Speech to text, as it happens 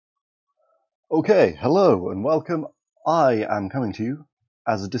Okay, hello and welcome. I am coming to you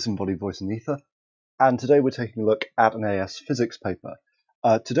as a disembodied voice in the ether, and today we're taking a look at an AS Physics paper.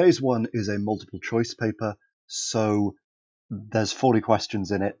 Today's one is a multiple choice paper, so there's 40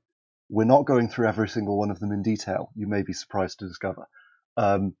 questions in it. We're not going through every single one of them in detail, you may be surprised to discover.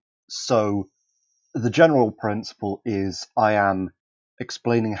 So the general principle is I am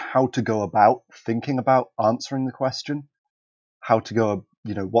explaining how to go about thinking about answering the question, how to go,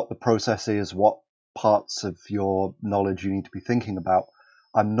 what the process is, what parts of your knowledge you need to be thinking about.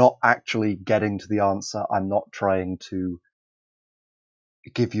 I'm not actually getting to the answer. I'm not trying to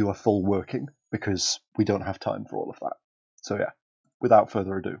give you a full working because we don't have time for all of that. So yeah, without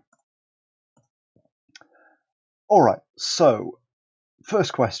further ado. All right, so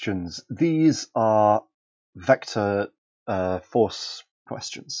first questions. These are vector force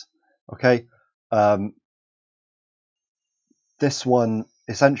questions. Okay. This one,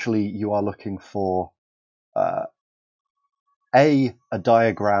 essentially, you are looking for a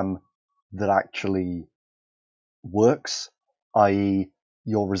diagram that actually works, i.e.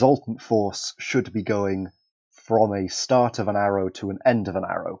 your resultant force should be going from a start of an arrow to an end of an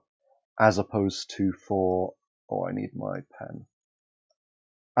arrow, as opposed to I need my pen.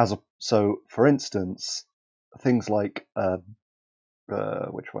 So, for instance, things like,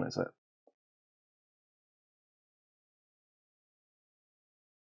 which one is it?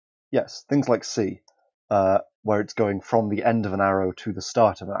 Yes, things like C, where it's going from the end of an arrow to the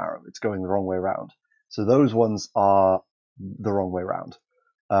start of an arrow. It's going the wrong way around. So those ones are the wrong way around.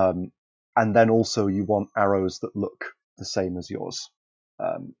 And then also you want arrows that look the same as yours.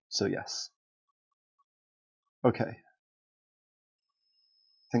 So yes. Okay. I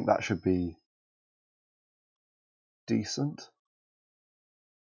think that should be decent.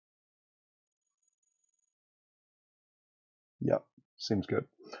 Yep, seems good.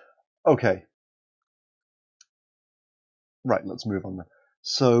 Okay. Right, let's move on then.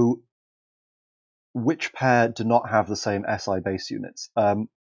 So, which pair do not have the same SI base units? To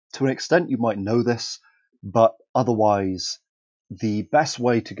an extent, you might know this, but otherwise, the best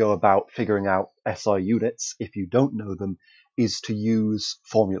way to go about figuring out SI units, if you don't know them, is to use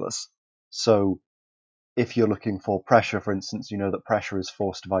formulas. So, if you're looking for pressure, for instance, you know that pressure is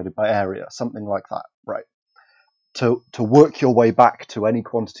force divided by area, something like that, right? To work your way back to any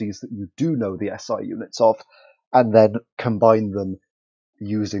quantities that you do know the SI units of, and then combine them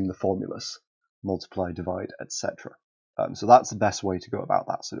using the formulas, multiply, divide, etc. So that's the best way to go about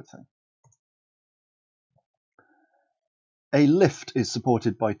that sort of thing. A lift is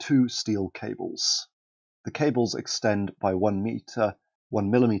supported by two steel cables. The cables extend by 1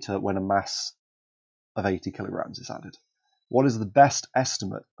 millimeter when a mass of 80 kilograms is added. What is the best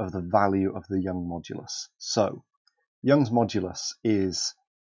estimate of the value of the Young modulus? So, Young's modulus is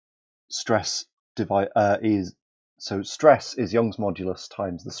stress stress is Young's modulus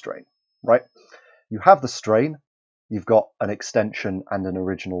times the strain, right? You have the strain, you've got an extension and an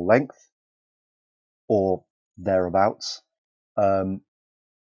original length, or thereabouts.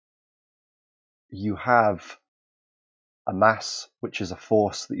 You have a mass, which is a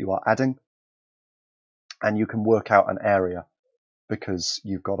force that you are adding, and you can work out an area because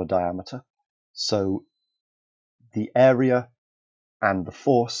you've got a diameter. So the area and the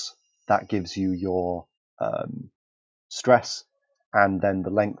force, that gives you your stress, and then the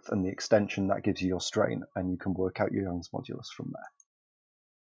length and the extension, that gives you your strain, and you can work out your Young's modulus from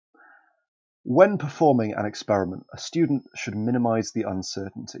there. When performing an experiment, a student should minimize the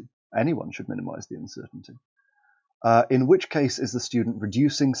uncertainty. Anyone should minimize the uncertainty. In which case is the student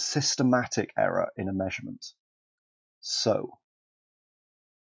reducing systematic error in a measurement? So,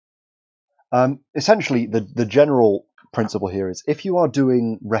 essentially, the general principle here is if you are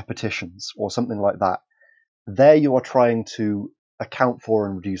doing repetitions or something like that, there you are trying to account for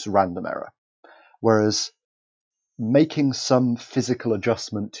and reduce random error. Whereas making some physical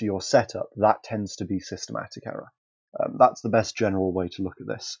adjustment to your setup, that tends to be systematic error. That's the best general way to look at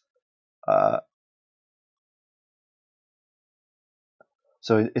this.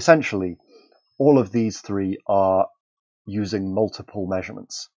 So essentially, all of these three are using multiple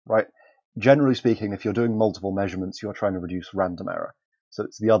measurements, right? Generally speaking, if you're doing multiple measurements, you're trying to reduce random error. So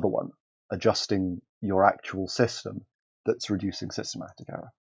it's the other one, adjusting your actual system, that's reducing systematic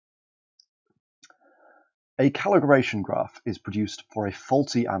error. A calibration graph is produced for a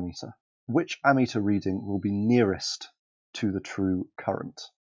faulty ammeter. Which ammeter reading will be nearest to the true current?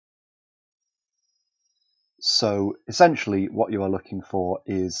 So essentially what you are looking for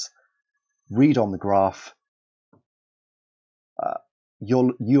is read on the graph.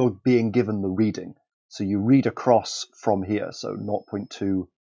 You're being given the reading. So you read across from here. So 0.2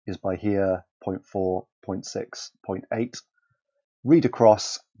 is by here, 0.4, 0.6, 0.8. Read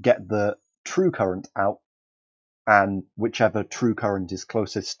across, get the true current out, and whichever true current is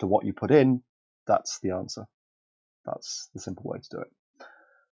closest to what you put in, that's the answer. That's the simple way to do it.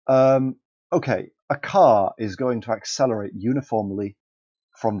 Okay, a car is going to accelerate uniformly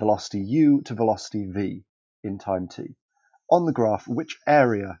from velocity u to velocity v in time t. On the graph, which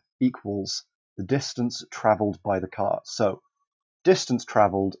area equals the distance travelled by the car? So, distance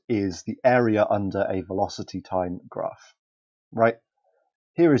travelled is the area under a velocity time graph, right?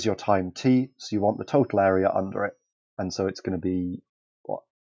 Here is your time t, so you want the total area under it, and so it's going to be, what,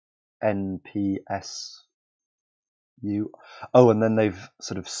 NPSU? Oh, and then they've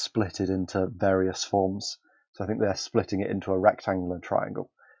sort of split it into various forms, so I think they're splitting it into a rectangular triangle.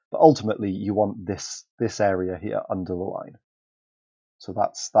 But ultimately, you want this area here under the line. So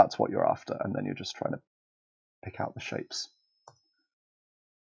that's what you're after, and then you're just trying to pick out the shapes.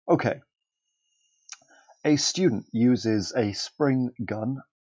 Okay. A student uses a spring gun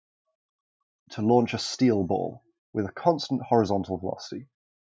to launch a steel ball with a constant horizontal velocity,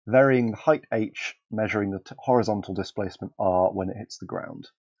 varying the height h, measuring the horizontal displacement r when it hits the ground.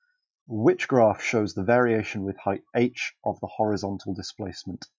 Which graph shows the variation with height h of the horizontal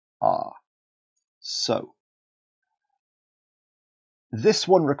displacement r? So, this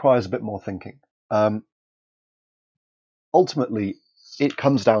one requires a bit more thinking. Ultimately, it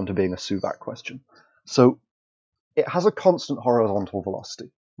comes down to being a SUVAC question. So, it has a constant horizontal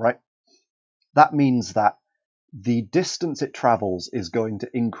velocity, right? That means that the distance it travels is going to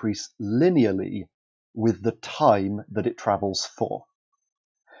increase linearly with the time that it travels for.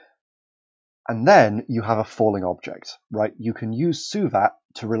 And then you have a falling object, right? You can use SUVAT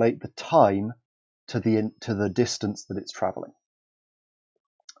to relate the time to the distance that it's traveling.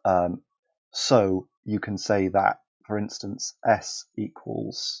 So you can say that, for instance, s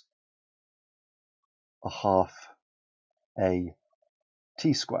equals a half a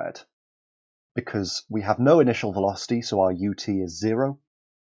t squared, because we have no initial velocity, so our ut is 0.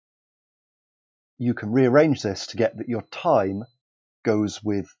 You can rearrange this to get that your time goes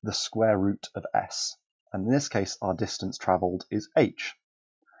with the square root of s, and in this case our distance travelled is h.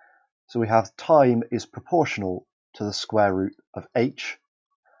 So we have time is proportional to the square root of h,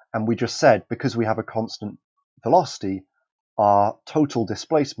 and we just said because we have a constant velocity, our total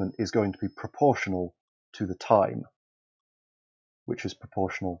displacement is going to be proportional to the time, which is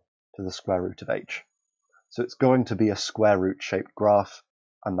proportional to the square root of h. So it's going to be a square root shaped graph,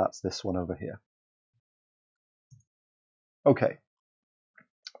 and that's this one over here. Okay.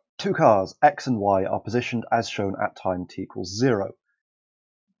 Two cars, x and y, are positioned as shown at time t equals 0.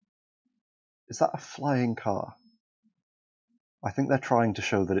 Is that a flying car? I think they're trying to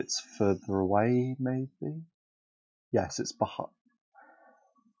show that it's further away, maybe? Yes, it's behind.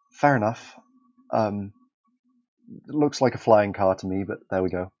 Fair enough. It looks like a flying car to me, but there we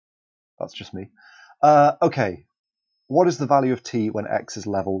go. That's just me. Okay. What is the value of t when x is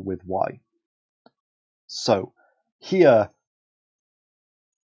level with y? So, here,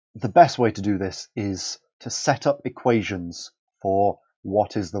 the best way to do this is to set up equations for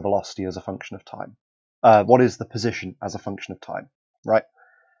what is the velocity as a function of time. What is the position as a function of time, right?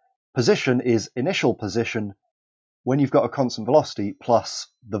 Position is initial position when you've got a constant velocity plus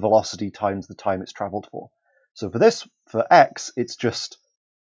the velocity times the time it's travelled for. So for x, it's just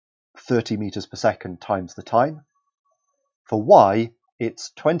 30 meters per second times the time. For y,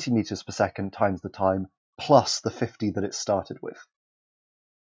 it's 20 meters per second times the time plus the 50 that it started with.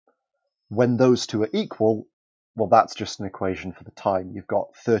 When those two are equal, well, that's just an equation for the time. You've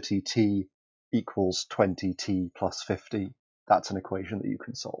got 30t equals 20t plus 50. That's an equation that you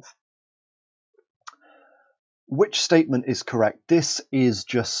can solve. Which statement is correct? This is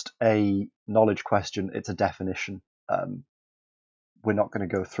just a knowledge question. It's a definition. We're not going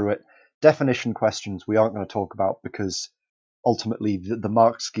to go through it. Definition questions we aren't going to talk about because ultimately the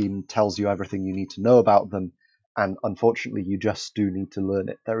mark scheme tells you everything you need to know about them, and unfortunately you just do need to learn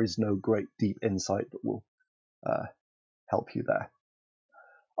it. There is no great deep insight that will help you there.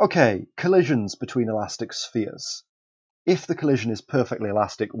 Okay, collisions between elastic spheres. If the collision is perfectly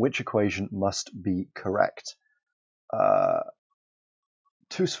elastic, which equation must be correct?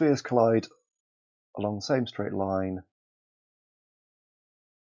 Two spheres collide along the same straight line.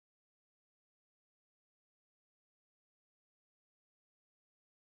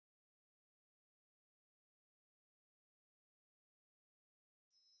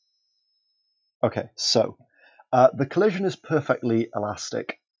 Okay, so the collision is perfectly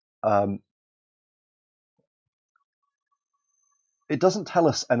elastic. It doesn't tell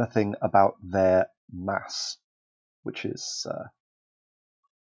us anything about their mass, which is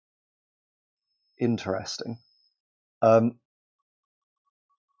interesting.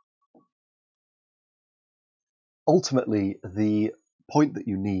 Ultimately, the point that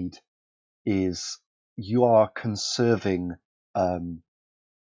you need is you are conserving the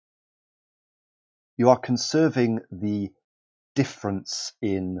difference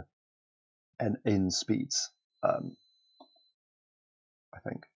in speeds. I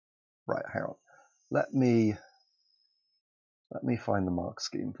think. Right, hang on. Let me find the mark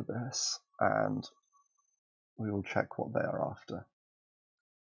scheme for this, and we will check what they are after.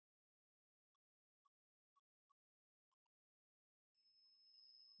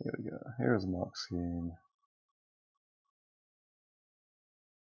 Here we go. Here's a mark scheme.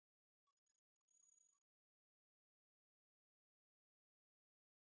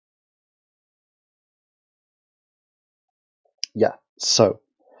 Yeah, so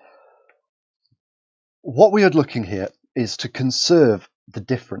what we are looking here is to conserve the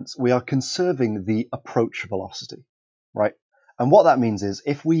difference. We are conserving the approach velocity, right? And what that means is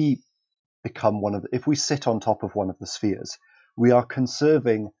if we sit on top of one of the spheres, we are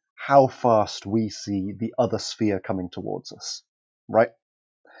conserving how fast we see the other sphere coming towards us, right?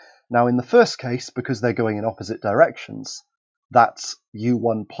 Now, in the first case, because they're going in opposite directions, that's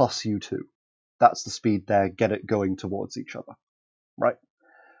u1 plus u2. That's the speed they're going towards each other, right?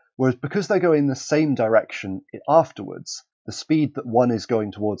 Whereas because they're going in the same direction afterwards, the speed that one is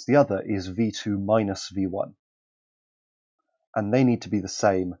going towards the other is v2 minus v1. And they need to be the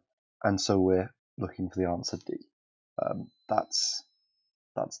same, and so we're looking for the answer D. That's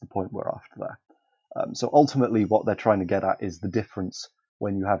the point we're after there. So ultimately what they're trying to get at is the difference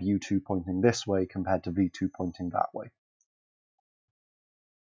when you have u2 pointing this way compared to v2 pointing that way.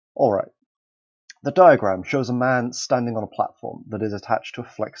 All right. The diagram shows a man standing on a platform that is attached to a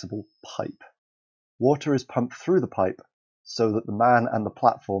flexible pipe. Water is pumped through the pipe so that the man and the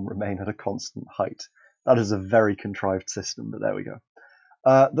platform remain at a constant height. That is a very contrived system, but there we go.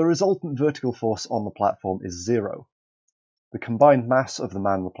 The resultant vertical force on the platform is 0. The combined mass of the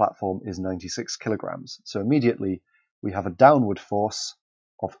man and the platform is 96 kilograms. So immediately we have a downward force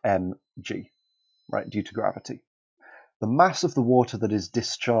of mg, right, due to gravity. The mass of the water that is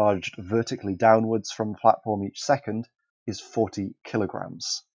discharged vertically downwards from the platform each second is 40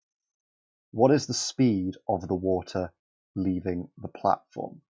 kilograms. What is the speed of the water leaving the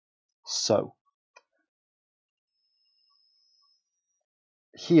platform? So,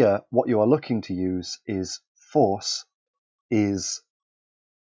 here what you are looking to use is force is,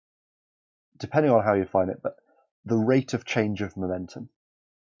 depending on how you define it, but the rate of change of momentum.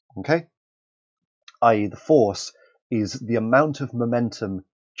 Okay? i.e. the force is the amount of momentum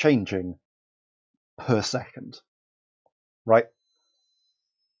changing per second, right?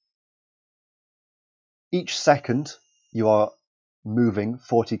 Each second you are moving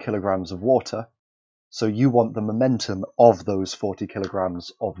 40 kilograms of water, so you want the momentum of those 40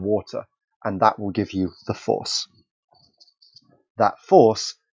 kilograms of water, and that will give you the force. That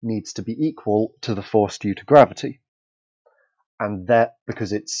force needs to be equal to the force due to gravity, and that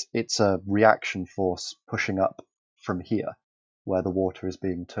because it's a reaction force pushing up from here where the water is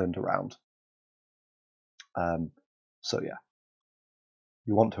being turned around. So yeah,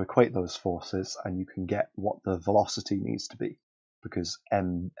 you want to equate those forces and you can get what the velocity needs to be, because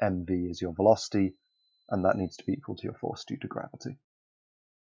mv is your velocity and that needs to be equal to your force due to gravity.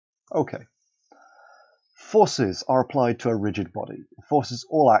 Okay. Forces are applied to a rigid body. Forces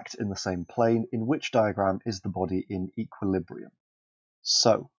all act in the same plane. In which diagram is the body in equilibrium?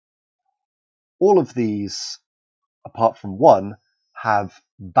 So, all of these, apart from one, have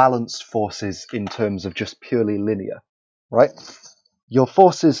balanced forces in terms of just purely linear, right? Your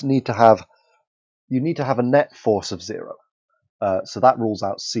forces need to have a net force of 0. So that rules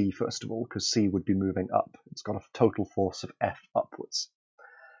out C first of all, because C would be moving up. It's got a total force of F upwards.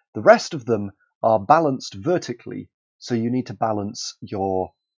 The rest of them are balanced vertically, so you need to balance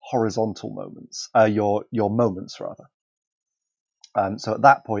your horizontal moments, your moments rather. So at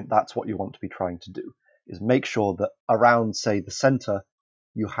that point, that's what you want to be trying to do, is make sure that around, say, the center,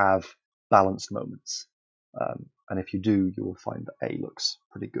 you have balanced moments. And if you do, you will find that A looks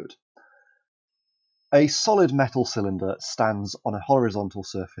pretty good. A solid metal cylinder stands on a horizontal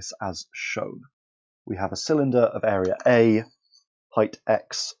surface as shown. We have a cylinder of area A, height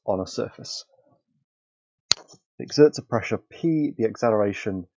x on a surface. It exerts a pressure P, the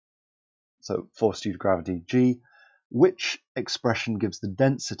acceleration, so force due to gravity, G. Which expression gives the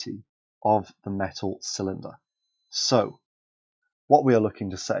density of the metal cylinder? So, what we are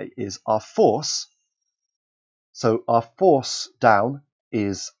looking to say is our force down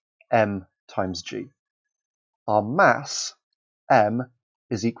is m times g. Our mass, m,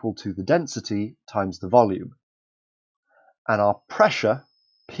 is equal to the density times the volume. And our pressure,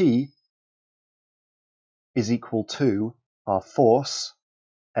 P, is equal to our force,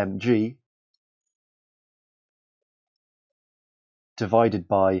 mg, divided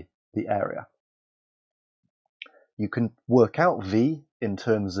by the area. You can work out V in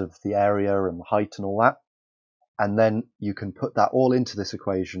terms of the area and the height and all that, and then you can put that all into this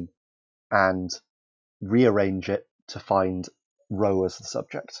equation and rearrange it to find rho as the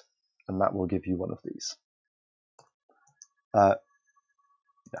subject, and that will give you one of these. Yeah,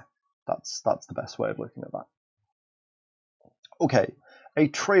 that's the best way of looking at that. Okay, a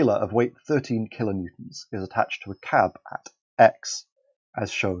trailer of weight 13 kilonewtons is attached to a cab at X,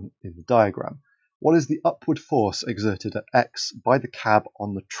 as shown in the diagram. What is the upward force exerted at X by the cab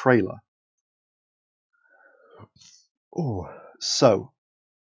on the trailer? Oh, so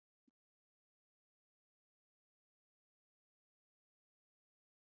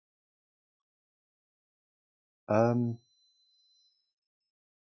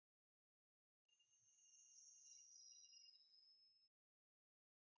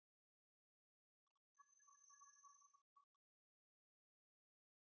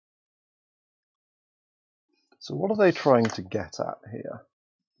so what are they trying to get at here?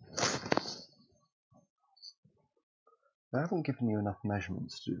 They haven't given you enough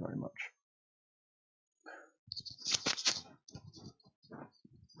measurements to do very much.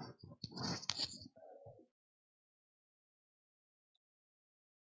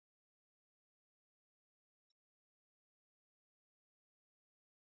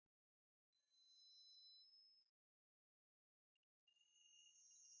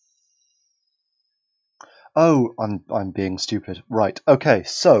 Oh, I'm being stupid. Right, okay,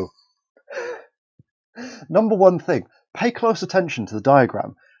 so number one thing, pay close attention to the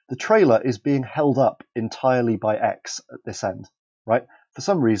diagram. The trailer is being held up entirely by X at this end, right? For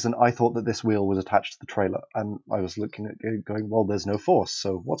some reason, I thought that this wheel was attached to the trailer, and I was looking at it going, well, there's no force,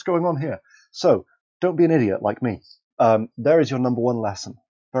 so what's going on here? So, don't be an idiot like me. There is your number one lesson.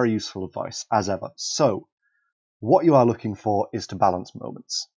 Very useful advice, as ever. So, what you are looking for is to balance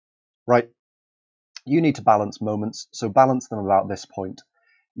moments, right? You need to balance moments, so balance them about this point.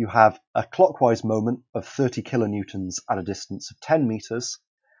 You have a clockwise moment of 30 kilonewtons at a distance of 10 meters.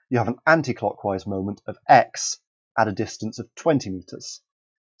 You have an anti-clockwise moment of x at a distance of 20 meters.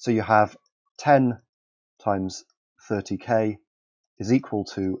 So you have 10 times 30k is equal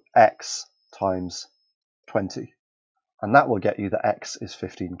to x times 20. And that will get you that x is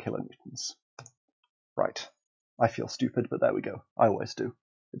 15 kilonewtons. Right. I feel stupid, but there we go. I always do.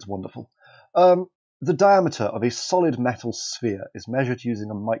 It's wonderful. The diameter of a solid metal sphere is measured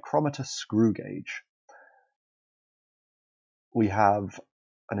using a micrometer screw gauge. We have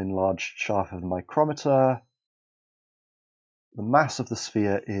an enlarged shaft of the micrometer. The mass of the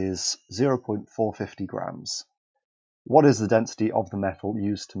sphere is 0.450 grams. What is the density of the metal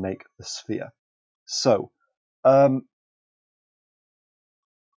used to make the sphere? So,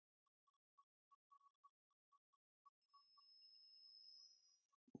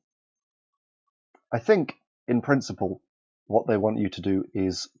 I think, in principle, what they want you to do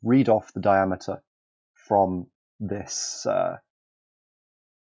is read off the diameter from this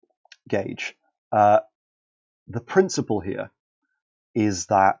gauge. The principle here is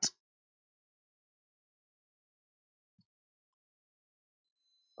that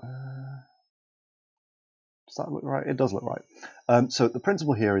does that look right? It does look right. So the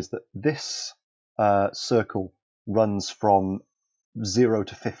principle here is that this circle runs from 0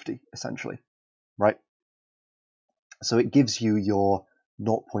 to 50, essentially, right? So it gives you your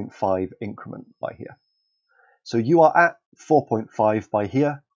 0.5 increment by here. So you are at 4.5 by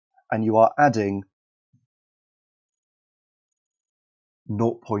here, and you are adding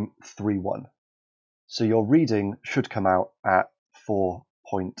 0.31. So your reading should come out at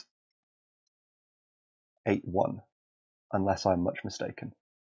 4.81, unless I'm much mistaken.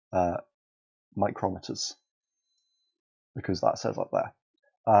 Micrometers, because that says up there.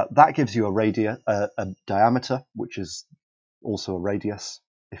 That gives you a diameter, which is also a radius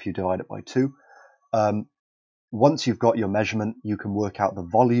if you divide it by 2. Once you've got your measurement, you can work out the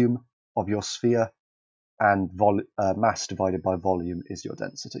volume of your sphere, and mass divided by volume is your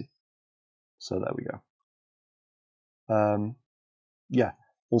density. So there we go. Yeah,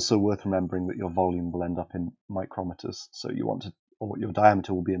 also worth remembering that your volume will end up in micrometers, so you want to, or your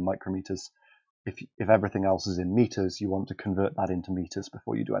diameter will be in micrometers. If everything else is in meters, you want to convert that into meters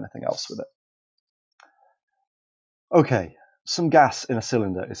before you do anything else with it. Okay, some gas in a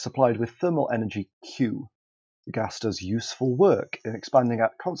cylinder is supplied with thermal energy Q. The gas does useful work in expanding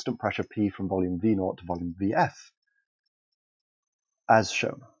at constant pressure P from volume V0 to volume Vf. as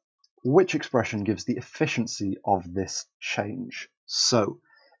shown. Which expression gives the efficiency of this change? So,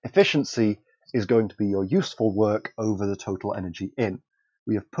 efficiency is going to be your useful work over the total energy in.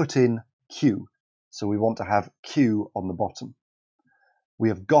 We have put in Q, so we want to have Q on the bottom. We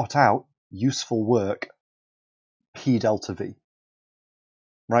have got out useful work P delta V,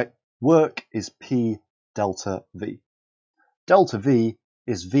 right? Work is P delta V. Delta V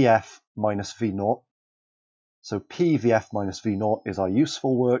is VF minus V0. So P VF minus V0 is our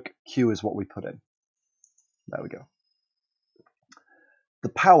useful work. Q is what we put in. There we go. The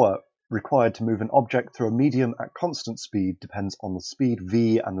power required to move an object through a medium at constant speed depends on the speed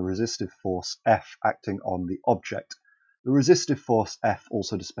V and the resistive force F acting on the object. The resistive force F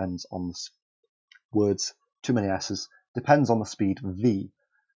also depends on the words, too many S's, depends on the speed V.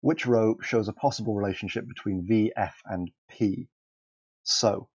 Which row shows a possible relationship between V, F, and P?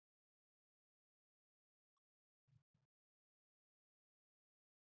 So,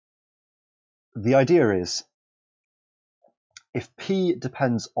 the idea is, if P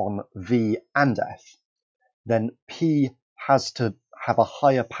depends on V and F, then P has to have a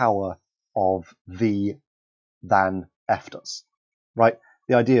higher power of V than F does, right?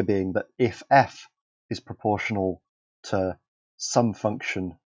 The idea being that if F is proportional to some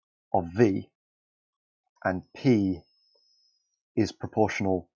function of V and P is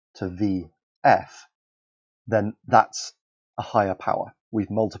proportional to VF, then that's a higher power. We've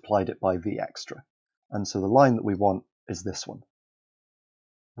multiplied it by V extra. And so the line that we want is this one,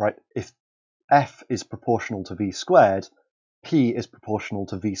 right? If F is proportional to V squared, P is proportional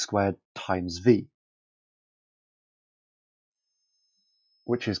to V squared times V,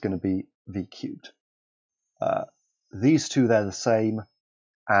 which is going to be V cubed. These two, they're the same,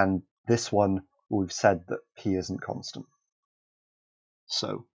 and this one, we've said that P isn't constant.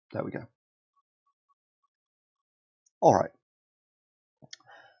 So, there we go. All right.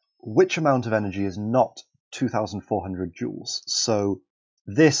 Which amount of energy is not 2,400 joules? So,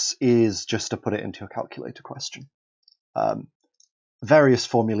 this is just to put it into a calculator question. Various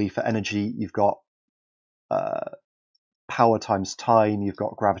formulae for energy. You've got power times time, you've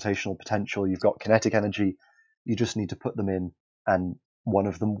got gravitational potential, you've got kinetic energy. You just need to put them in, and one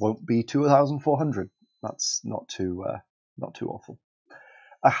of them won't be 2,400. That's not too awful.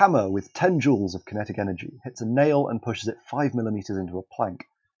 A hammer with 10 joules of kinetic energy hits a nail and pushes it 5 millimeters into a plank.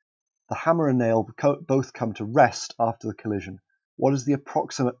 The hammer and nail both come to rest after the collision. What is the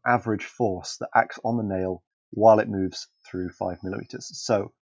approximate average force that acts on the nail while it moves through 5 millimeters?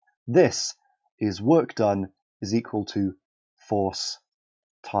 So this is work done is equal to force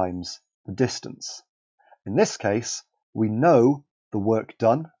times the distance. In this case, we know the work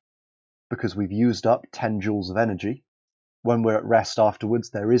done because we've used up 10 joules of energy. When we're at rest afterwards,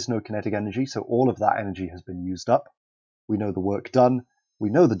 there is no kinetic energy, so all of that energy has been used up. We know the work done,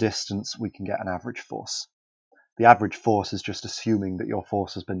 we know the distance, we can get an average force. The average force is just assuming that your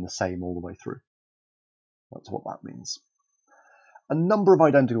force has been the same all the way through. That's what that means. A number of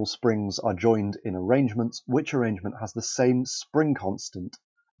identical springs are joined in arrangements. Which arrangement has the same spring constant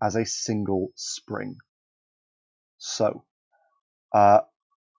as a single spring? So, the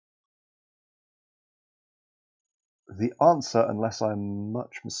answer, unless I'm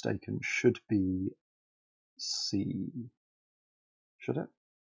much mistaken, should be C. Should it?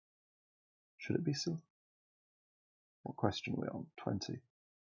 Should it be C? What question are we on? 20.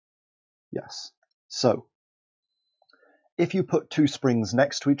 Yes. So, if you put two springs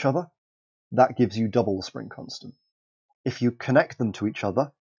next to each other, that gives you double the spring constant. If you connect them to each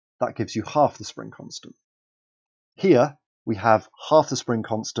other, that gives you half the spring constant. Here, we have half the spring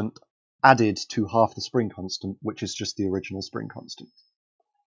constant added to half the spring constant, which is just the original spring constant.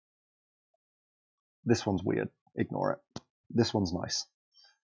 This one's weird. Ignore it. This one's nice.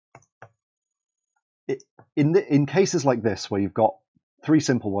 In cases like this, where you've got three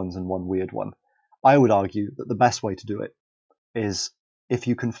simple ones and one weird one, I would argue that the best way to do it is, if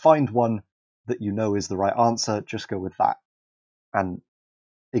you can find one that you know is the right answer, just go with that. And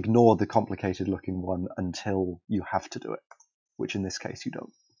ignore the complicated looking one until you have to do it, which in this case you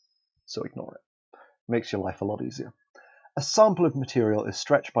don't. So ignore it. Makes your life a lot easier. A sample of material is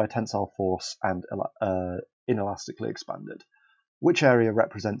stretched by a tensile force and inelastically expanded. Which area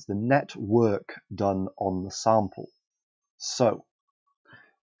represents the net work done on the sample? So,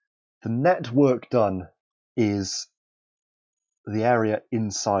 the net work done is the area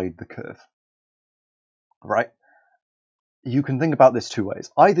inside the curve, right? You can think about this two ways.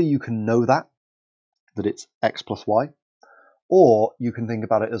 Either you can know that it's x plus y, or you can think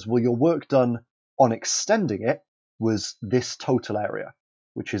about it as, well, your work done on extending it was this total area,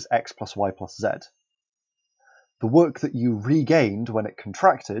 which is x plus y plus z. The work that you regained when it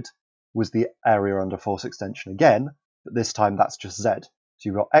contracted was the area under force extension again, but this time that's just z. So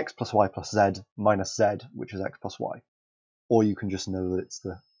you've got x plus y plus z minus z, which is x plus y. Or you can just know that it's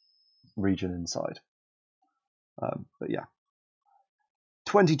the region inside. But yeah.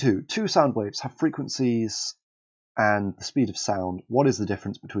 22. Two sound waves have frequencies and the speed of sound. What is the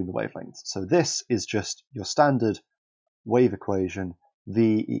difference between the wavelengths? So this is just your standard wave equation,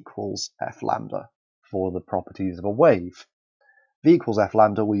 v equals f lambda, for the properties of a wave. V equals f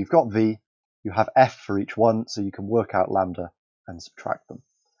lambda, well, you've got v, you have f for each one, so you can work out lambda and subtract them.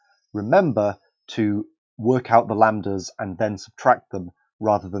 Remember to work out the lambdas and then subtract them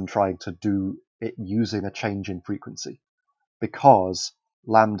rather than trying to do it using a change in frequency, because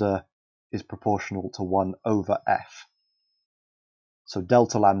lambda is proportional to 1 over f. So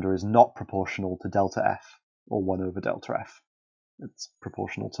delta lambda is not proportional to delta f, or 1 over delta f. It's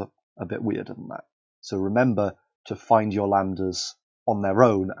proportional to a bit weirder than that. So remember to find your lambdas on their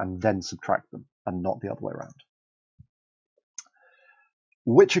own and then subtract them, and not the other way around.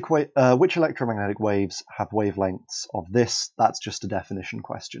 Which electromagnetic waves have wavelengths of this? That's just a definition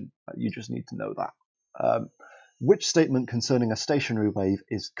question. You just need to know that. Which statement concerning a stationary wave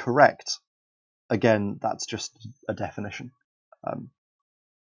is correct? Again, that's just a definition.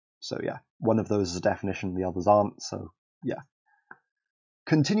 So yeah, one of those is a definition, the others aren't, so yeah.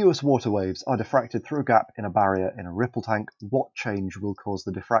 Continuous water waves are diffracted through a gap in a barrier in a ripple tank. What change will cause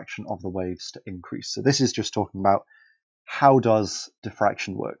the diffraction of the waves to increase? So this is just talking about how does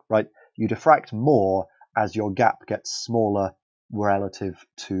diffraction work, right? You diffract more as your gap gets smaller relative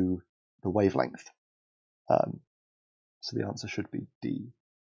to the wavelength. So the answer should be D.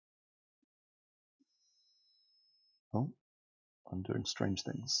 Oh, I'm doing strange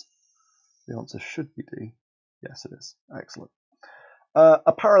things. The answer should be D. Yes, it is. Excellent.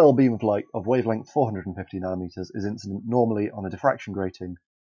 A parallel beam of light of wavelength 450 nanometers is incident normally on a diffraction grating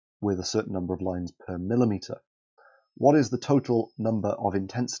with a certain number of lines per millimeter. What is the total number of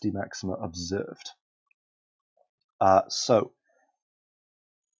intensity maxima observed? So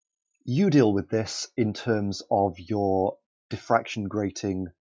you deal with this in terms of your diffraction grating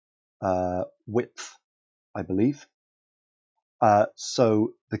width, I believe.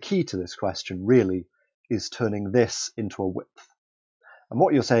 So the key to this question really is turning this into a width. And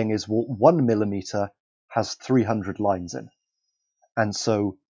what you're saying is, well, 1 millimeter has 300 lines in. And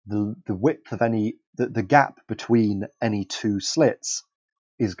so the width of the gap between any two slits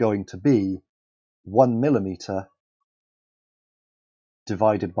is going to be 1 millimeter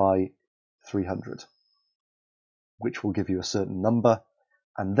divided by 300, which will give you a certain number.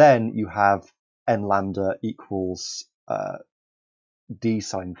 And then you have n lambda equals d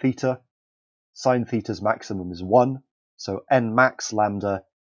sine theta. Sine theta's maximum is 1, so n max lambda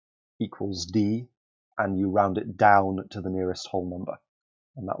equals d, and you round it down to the nearest whole number,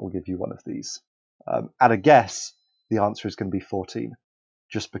 and that will give you one of these. At a guess, the answer is going to be 14,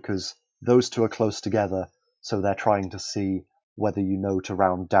 just because those two are close together, so they're trying to see whether you know to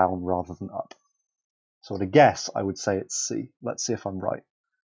round down rather than up. So at a guess, I would say it's C. Let's see if I'm right,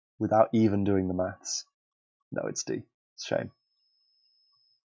 without even doing the maths. No, it's D. It's a shame.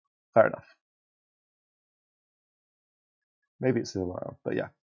 Fair enough. Maybe it's the other way around, but yeah.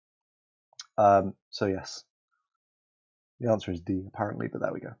 So yes, the answer is D apparently, but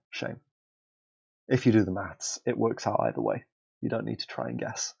there we go. Shame. If you do the maths, it works out either way. You don't need to try and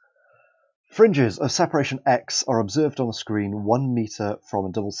guess. Fringes of separation X are observed on a screen 1 meter from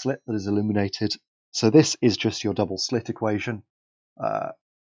a double slit that is illuminated. So this is just your double slit equation. At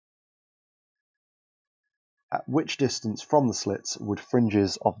which distance from the slits would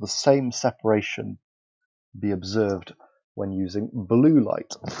fringes of the same separation be observed when using blue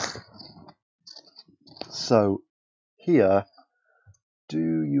light? So here,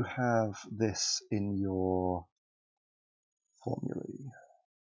 do you have this in your formulae?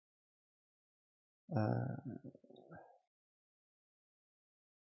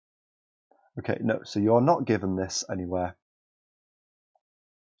 Okay, no, so you're not given this anywhere.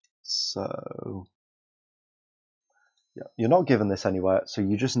 So, yeah, you're not given this anywhere, so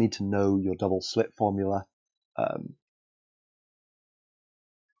you just need to know your double slit formula.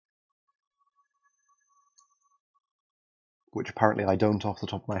 Which apparently I don't off the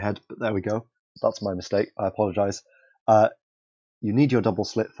top of my head, but there we go. That's my mistake, I apologize. You need your double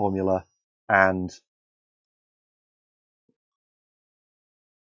slit formula, and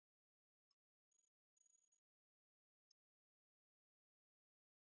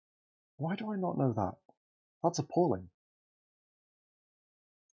why do I not know that? That's appalling.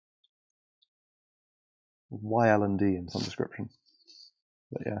 YL and D in some description.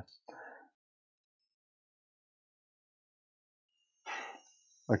 But yeah.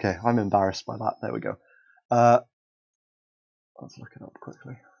 Okay, I'm embarrassed by that. There we go. Let's look it up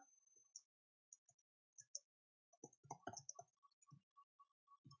quickly.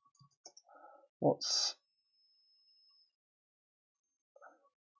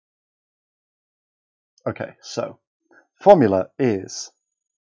 Okay, so formula is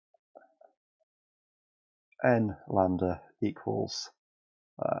n lambda equals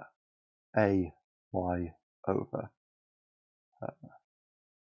a y over,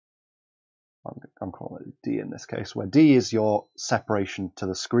 I'm calling it d in this case, where d is your separation to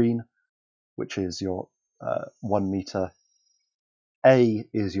the screen, which is your 1 meter. A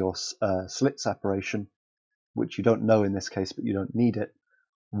is your slit separation, which you don't know in this case, but you don't need it.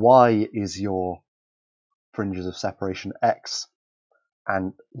 Y is your fringes of separation x,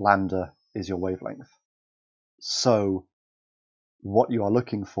 and lambda is your wavelength. So what you are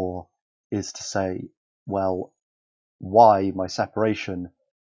looking for is to say, well, y, my separation,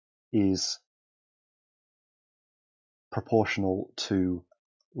 is proportional to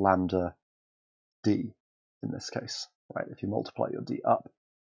lambda d in this case, right? If you multiply your d up.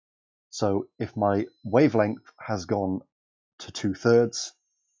 So if my wavelength has gone to 2/3,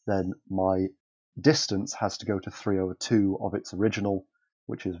 then my distance has to go to 3/2 of its original,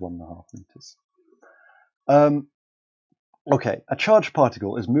 which is 1.5 meters. Okay, a charged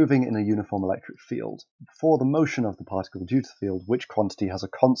particle is moving in a uniform electric field. For the motion of the particle due to the field, which quantity has a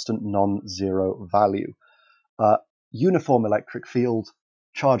constant non-zero value? Uniform electric field,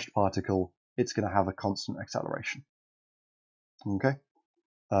 charged particle, it's going to have a constant acceleration. Okay?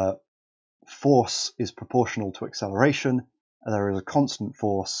 Force is proportional to acceleration. There is a constant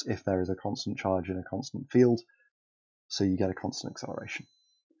force if there is a constant charge in a constant field, so you get a constant acceleration.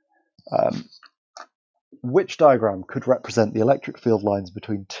 Which diagram could represent the electric field lines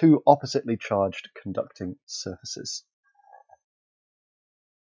between two oppositely charged conducting surfaces?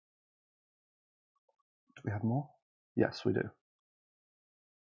 Do we have more? Yes, we do.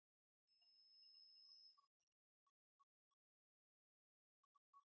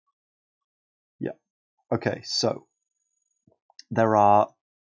 Yeah. Okay, so there are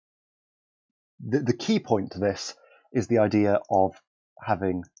the key point to this is the idea of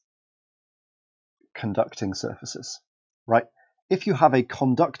having conducting surfaces, right? If you have a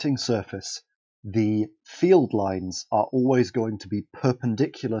conducting surface, the field lines are always going to be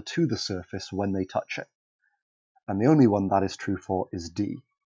perpendicular to the surface when they touch it. And the only one that is true for is D.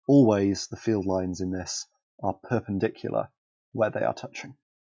 Always the field lines in this are perpendicular where they are touching.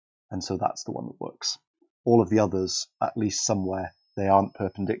 And so that's the one that works. All of the others, at least somewhere, they aren't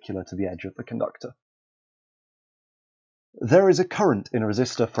perpendicular to the edge of the conductor. There is a current in a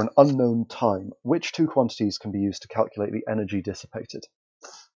resistor for an unknown time. Which two quantities can be used to calculate the energy dissipated?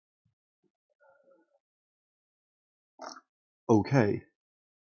 Okay.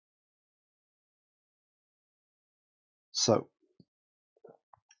 So,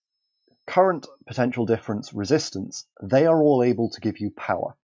 current, potential difference, resistance, they are all able to give you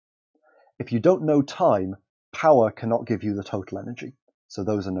power. If you don't know time, power cannot give you the total energy. So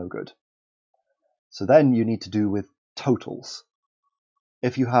those are no good. So then you need to do with totals.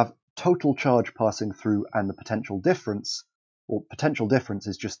 If you have total charge passing through and the potential difference, well, potential difference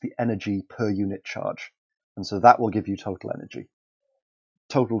is just the energy per unit charge. And so that will give you total energy.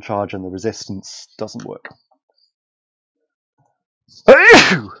 Total charge and the resistance doesn't work.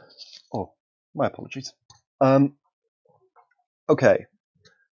 Oh, my apologies. Okay.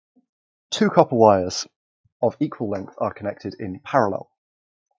 Two copper wires of equal length are connected in parallel.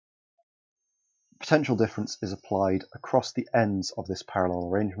 Potential difference is applied across the ends of this parallel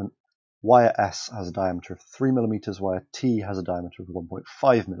arrangement. Wire S has a diameter of 3 mm, wire T has a diameter of 1.5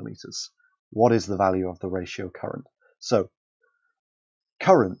 mm. What is the value of the ratio current? So,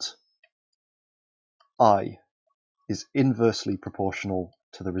 current, I, is inversely proportional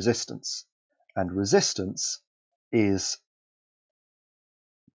to the resistance, and resistance is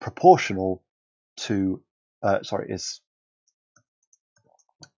proportional to, is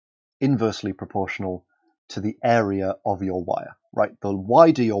inversely proportional to the area of your wire, right? The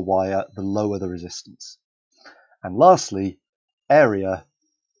wider your wire, the lower the resistance. And lastly, area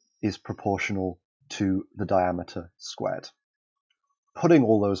is proportional to the diameter squared. Putting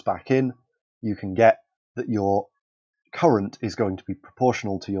all those back in, you can get that your current is going to be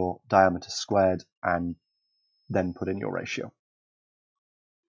proportional to your diameter squared, and then put in your ratio.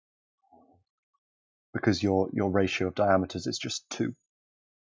 Because your ratio of diameters is just 2.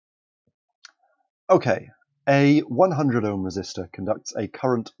 Okay, a 100 ohm resistor conducts a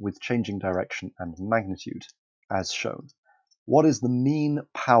current with changing direction and magnitude, as shown. What is the mean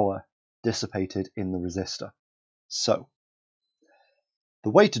power dissipated in the resistor? So, The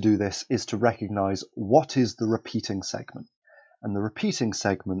way to do this is to recognize what is the repeating segment. And the repeating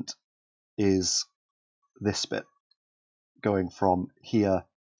segment is this bit, going from here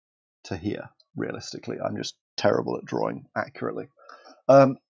to here, realistically. I'm just terrible at drawing accurately.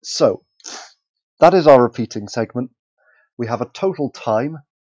 So that is our repeating segment. We have a total time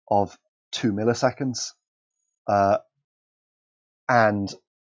of 2 milliseconds, and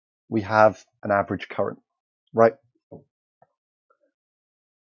we have an average current, right?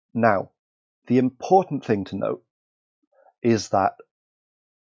 Now, the important thing to note is that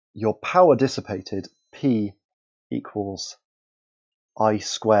your power dissipated, P equals I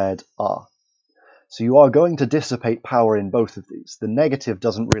squared R. So you are going to dissipate power in both of these. The negative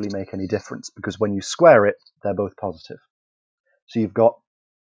doesn't really make any difference because when you square it, they're both positive. So you've got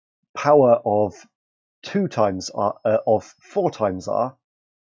power of 4 times R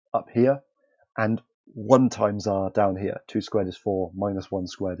up here and 1 times R down here. 2 squared is 4, minus 1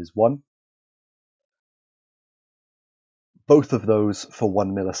 squared is 1. Both of those for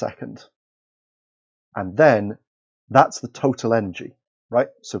 1 millisecond. And then that's the total energy, right?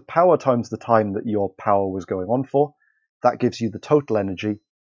 So power times the time that your power was going on for, that gives you the total energy.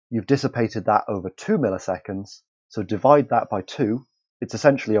 You've dissipated that over 2 milliseconds, so divide that by 2. It's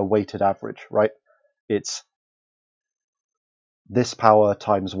essentially a weighted average, right? It's this power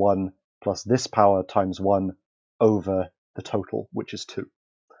times 1 plus this power times 1 over the total, which is 2.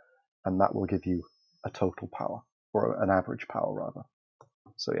 And that will give you a total power, or an average power rather.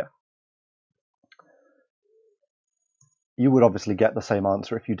 So yeah. You would obviously get the same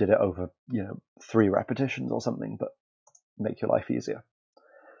answer if you did it over, 3 repetitions or something, but make your life easier.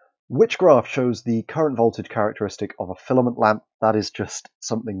 Which graph shows the current voltage characteristic of a filament lamp? That is just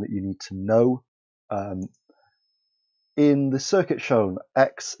something that you need to know. In the circuit shown,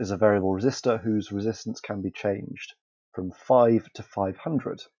 X is a variable resistor whose resistance can be changed from 5 to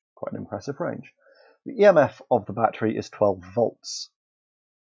 500, quite an impressive range. The EMF of the battery is 12 volts.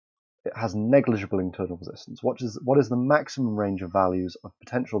 It has negligible internal resistance. What is the maximum range of values of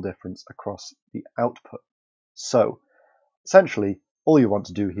potential difference across the output? So, essentially, all you want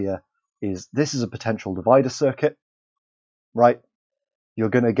to do here is, this is a potential divider circuit, right? You're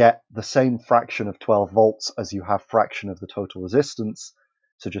going to get the same fraction of 12 volts as you have fraction of the total resistance,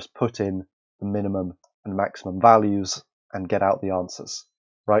 so just put in the minimum and maximum values and get out the answers,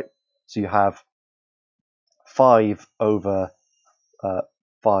 right? So you have 5 over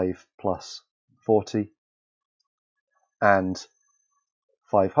 5 plus 40 and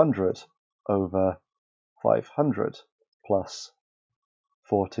 500 over 500 plus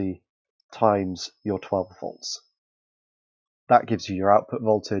 40 times your 12 volts. That gives you your output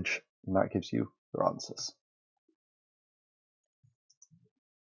voltage, and that gives you your answers.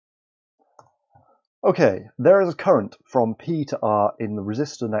 Okay, there is a current from P to R in the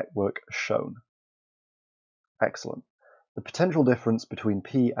resistor network shown. Excellent. The potential difference between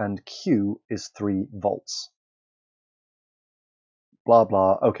P and Q is 3 volts. Blah,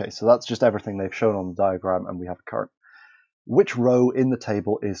 blah. Okay, so that's just everything they've shown on the diagram, and we have a current. Which row in the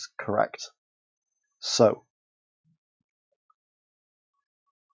table is correct? So,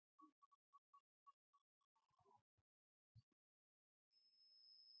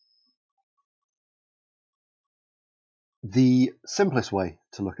 the simplest way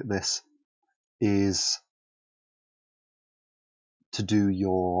to look at this is to do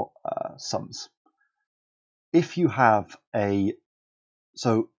your sums. If you have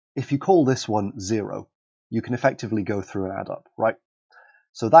if you call this one 0, you can effectively go through and add up, right?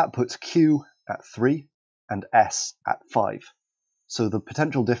 So that puts Q at 3 and S at 5. So the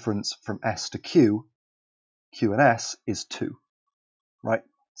potential difference from S to Q and S, is 2, right?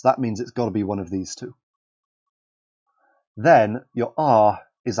 So that means it's got to be one of these two. Then your R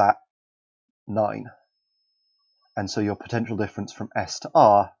is at 9. And so your potential difference from S to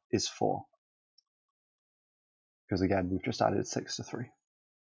R is 4. Because again, we've just added 6 to 3.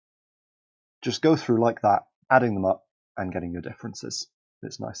 Just go through like that, adding them up and getting your differences.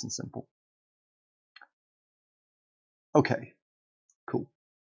 It's nice and simple. Okay, cool.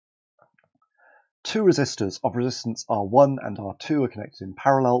 2 resistors of resistance R1 and R2 are connected in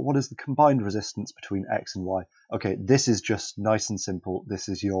parallel. What is the combined resistance between X and Y? Okay, this is just nice and simple. This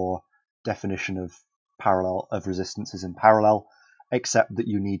is your definition of resistances in parallel, except that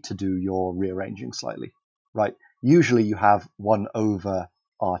you need to do your rearranging slightly, right? Usually you have 1 over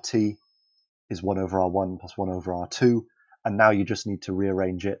RT is 1 over R1 plus 1 over R2, and now you just need to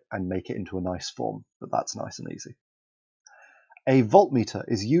rearrange it and make it into a nice form, but that's nice and easy. A voltmeter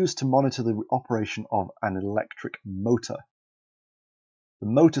is used to monitor the operation of an electric motor. The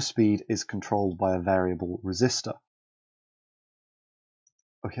motor speed is controlled by a variable resistor.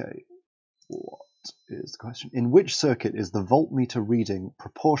 Okay, what is the question? In which circuit is the voltmeter reading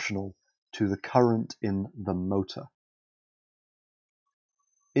proportional to the current in the motor?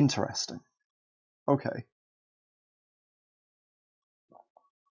 Interesting. Okay.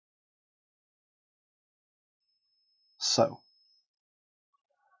 So,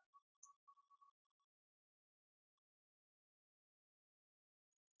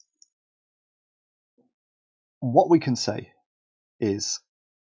 what we can say is,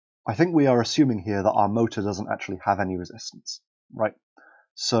 I think we are assuming here that our motor doesn't actually have any resistance, right?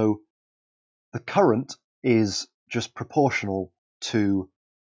 So the current is just proportional to,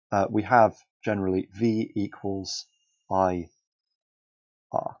 we have generally V equals IR,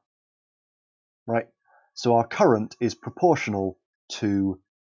 right? So our current is proportional to,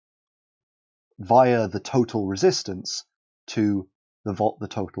 via the total resistance, to the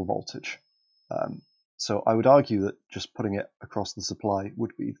total voltage. So I would argue that just putting it across the supply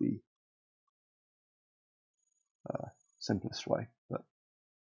would be the simplest way, but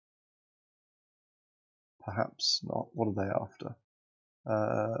perhaps not. What are they after?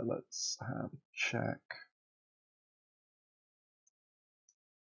 Let's have a check.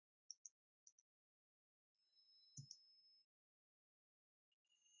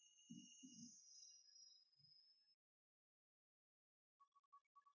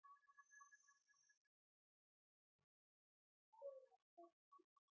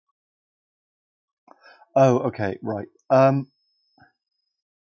 Oh, okay, right.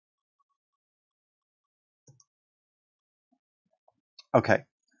 Okay,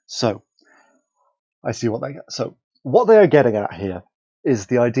 so I see what they get. So what they are getting at here is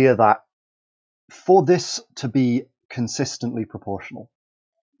the idea that for this to be consistently proportional,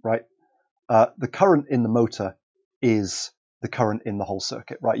 right? The current in the motor is the current in the whole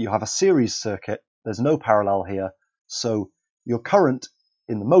circuit, right? You have a series circuit. There's no parallel here. So your current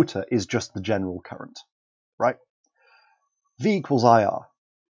in the motor is just the general current, right? V equals IR.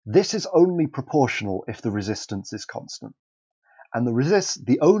 This is only proportional if the resistance is constant. And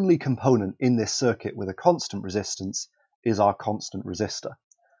the only component in this circuit with a constant resistance is our constant resistor.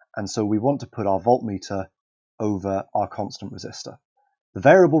 And so we want to put our voltmeter over our constant resistor. The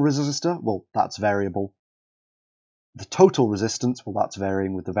variable resistor, well, that's variable. The total resistance, well, that's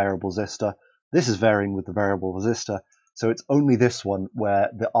varying with the variable resistor. This is varying with the variable resistor. So it's only this one where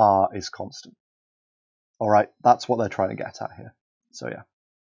the R is constant. All right, that's what they're trying to get at here. So yeah.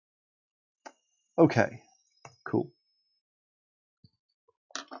 Okay, cool.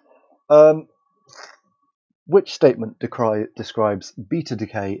 Which statement describes beta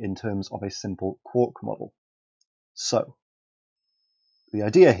decay in terms of a simple quark model? So the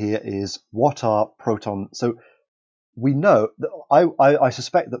idea here is, what are protons? So we know that I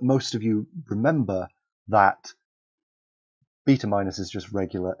suspect that most of you remember that beta minus is just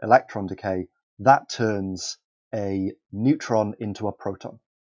regular electron decay. That turns a neutron into a proton,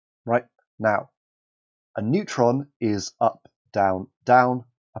 right? Now, a neutron is up, down, down.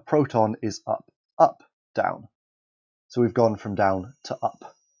 A proton is up, up, down. So we've gone from down to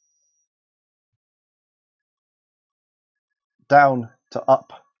up. Down to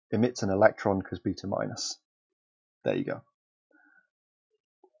up emits an electron because beta minus. There you go.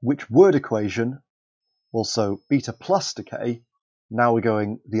 Which word equation? Also beta plus decay. Now we're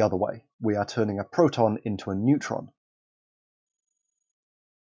going the other way. We are turning a proton into a neutron.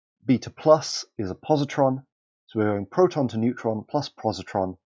 Beta plus is a positron. So we're going proton to neutron plus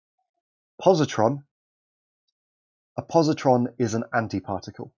positron. Positron. A positron is an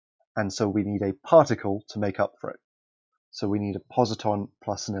antiparticle. And so we need a particle to make up for it. So we need a positron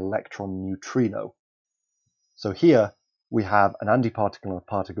plus an electron neutrino. So here we have an antiparticle and a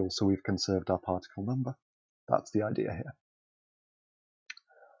particle, so we've conserved our particle number. That's the idea here.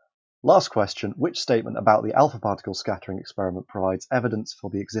 Last question, which statement about the alpha particle scattering experiment provides evidence for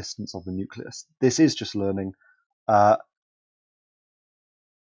the existence of the nucleus? This is just learning. The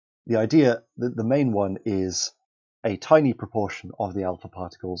idea, the main one is a tiny proportion of the alpha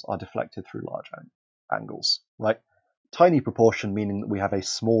particles are deflected through large angles, right? Tiny proportion meaning that we have a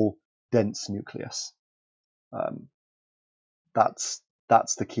small, dense nucleus. That's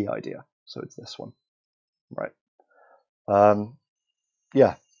the key idea. So it's this one, right?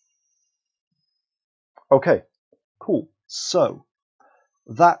 Yeah. Okay, cool. So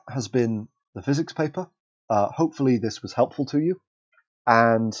that has been the physics paper. Hopefully this was helpful to you,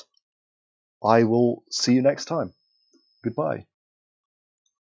 and I will see you next time. Goodbye.